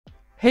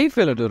Hey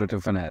fellow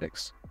Dota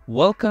fanatics,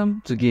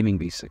 welcome to Gaming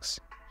Basics,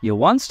 your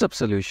one-stop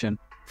solution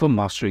for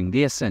mastering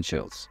the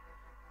essentials.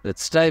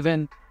 Let's dive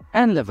in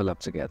and level up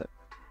together.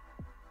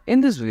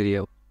 In this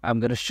video, I'm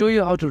going to show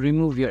you how to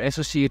remove your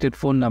associated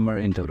phone number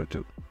in Dota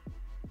 2.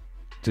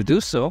 To do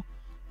so,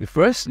 you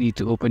first need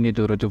to open your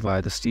Dota 2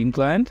 via the Steam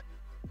client,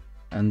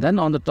 and then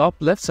on the top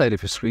left side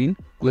of your screen,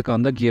 click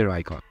on the gear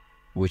icon,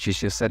 which is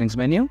your settings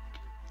menu,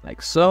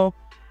 like so.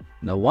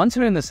 Now once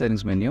you're in the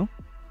settings menu,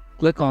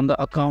 click on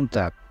the account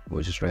tab,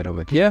 which is right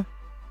over here.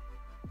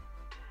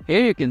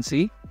 Here you can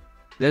see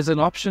there's an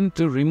option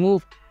to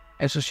remove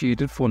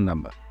associated phone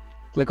number.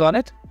 Click on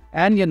it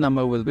and your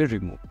number will be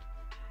removed.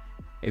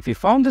 If you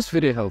found this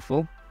video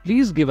helpful,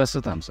 please give us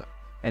a thumbs up.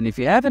 And if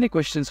you have any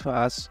questions for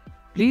us,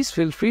 please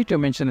feel free to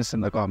mention us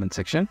in the comment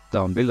section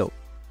down below.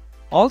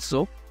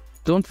 Also,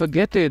 don't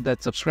forget to hit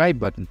that subscribe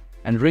button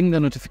and ring the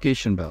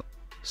notification bell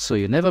so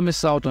you never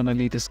miss out on our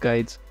latest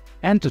guides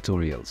and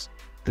tutorials.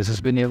 This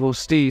has been your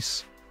host Steve.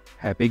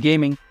 Happy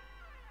gaming!